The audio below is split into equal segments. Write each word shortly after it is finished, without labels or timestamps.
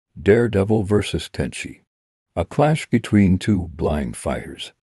Daredevil vs. Kenshi. A clash between two blind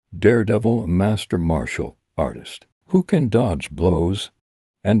fighters. Daredevil, a master martial artist, who can dodge blows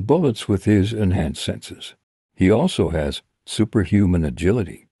and bullets with his enhanced senses. He also has superhuman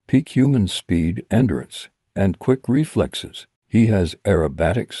agility, peak human speed, endurance, and quick reflexes. He has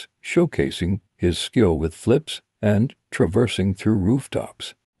aerobatics, showcasing his skill with flips and traversing through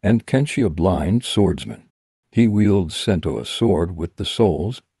rooftops. And Kenshi, a blind swordsman. He wields Sento, a sword with the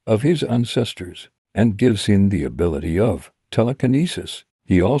souls of his ancestors, and gives him the ability of telekinesis.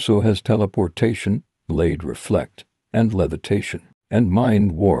 He also has teleportation, blade reflect, and levitation, and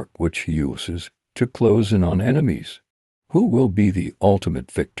mind warp, which he uses to close in on enemies. Who will be the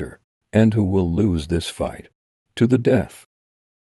ultimate victor, and who will lose this fight to the death?